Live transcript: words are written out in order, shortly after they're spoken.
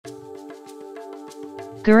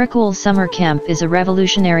Gurukul Summer Camp is a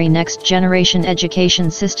revolutionary next-generation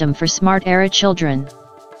education system for smart-era children.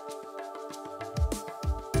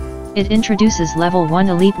 It introduces Level 1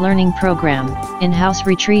 Elite Learning Program, in-house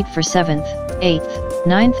retreat for 7th, 8th,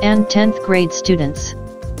 9th and 10th grade students.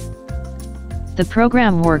 The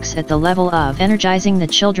program works at the level of energizing the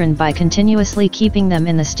children by continuously keeping them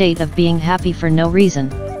in the state of being happy for no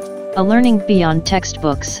reason. A learning beyond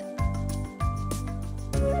textbooks.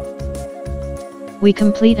 We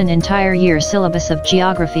complete an entire year syllabus of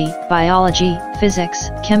geography, biology,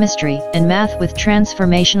 physics, chemistry, and math with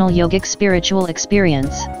transformational yogic spiritual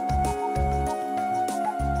experience.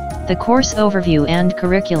 The course overview and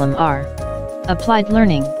curriculum are applied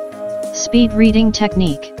learning, speed reading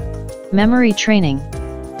technique, memory training,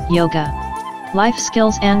 yoga, life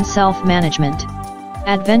skills and self-management,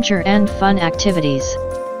 adventure and fun activities,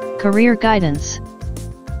 career guidance.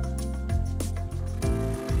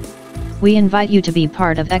 We invite you to be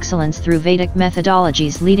part of excellence through Vedic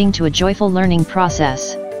methodologies leading to a joyful learning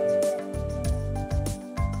process.